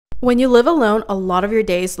When you live alone, a lot of your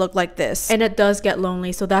days look like this, and it does get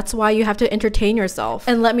lonely, so that's why you have to entertain yourself.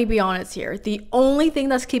 And let me be honest here, the only thing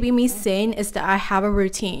that's keeping me sane is that I have a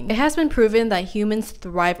routine. It has been proven that humans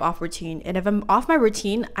thrive off routine, and if I'm off my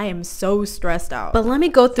routine, I am so stressed out. But let me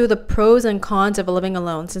go through the pros and cons of living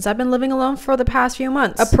alone, since I've been living alone for the past few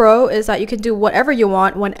months. A pro is that you can do whatever you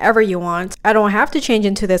want, whenever you want. I don't have to change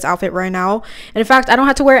into this outfit right now. In fact, I don't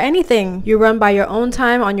have to wear anything. You run by your own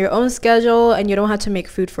time, on your own schedule, and you don't have to make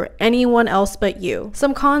food for anyone else but you.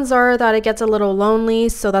 Some cons are that it gets a little lonely,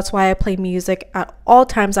 so that's why I play music at all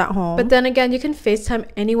times at home. But then again, you can FaceTime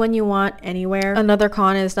anyone you want, anywhere. Another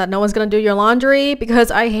con is that no one's gonna do your laundry,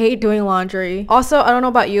 because I hate doing laundry. Also, I don't know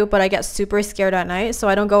about you, but I get super scared at night, so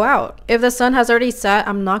I don't go out. If the sun has already set,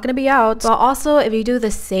 I'm not gonna be out. But also, if you do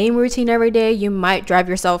the same routine every day, you might drive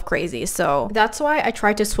yourself crazy. So that's why I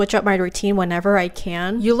try to switch up my routine whenever I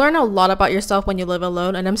can. You learn a lot about yourself when you live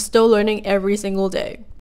alone, and I'm still learning every single day.